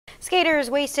Skaters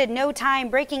wasted no time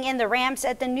breaking in the ramps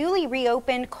at the newly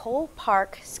reopened Cole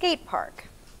Park skate park.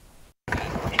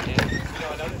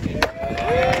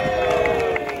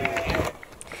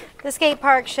 The skate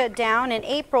park shut down in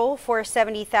April for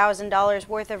 $70,000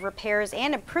 worth of repairs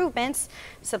and improvements.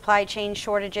 Supply chain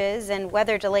shortages and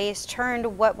weather delays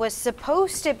turned what was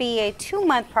supposed to be a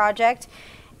 2-month project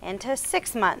into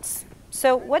 6 months.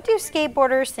 So what do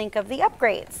skateboarders think of the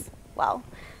upgrades? Well,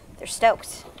 they're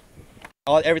stoked.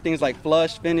 Everything's like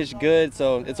flush, finished, good,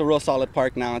 so it's a real solid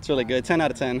park now. It's really good, 10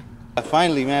 out of 10.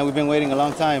 Finally, man, we've been waiting a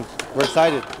long time. We're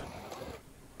excited.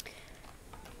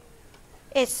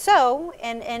 It's so,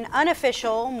 in an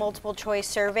unofficial multiple choice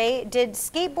survey, did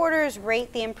skateboarders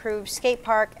rate the improved skate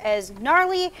park as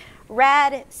gnarly,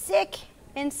 rad, sick,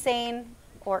 insane,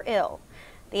 or ill?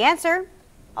 The answer,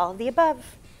 all of the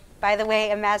above. By the way,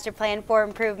 a master plan for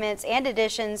improvements and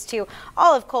additions to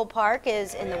all of Cole Park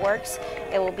is in the works.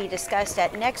 It will be discussed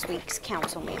at next week's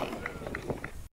council meeting.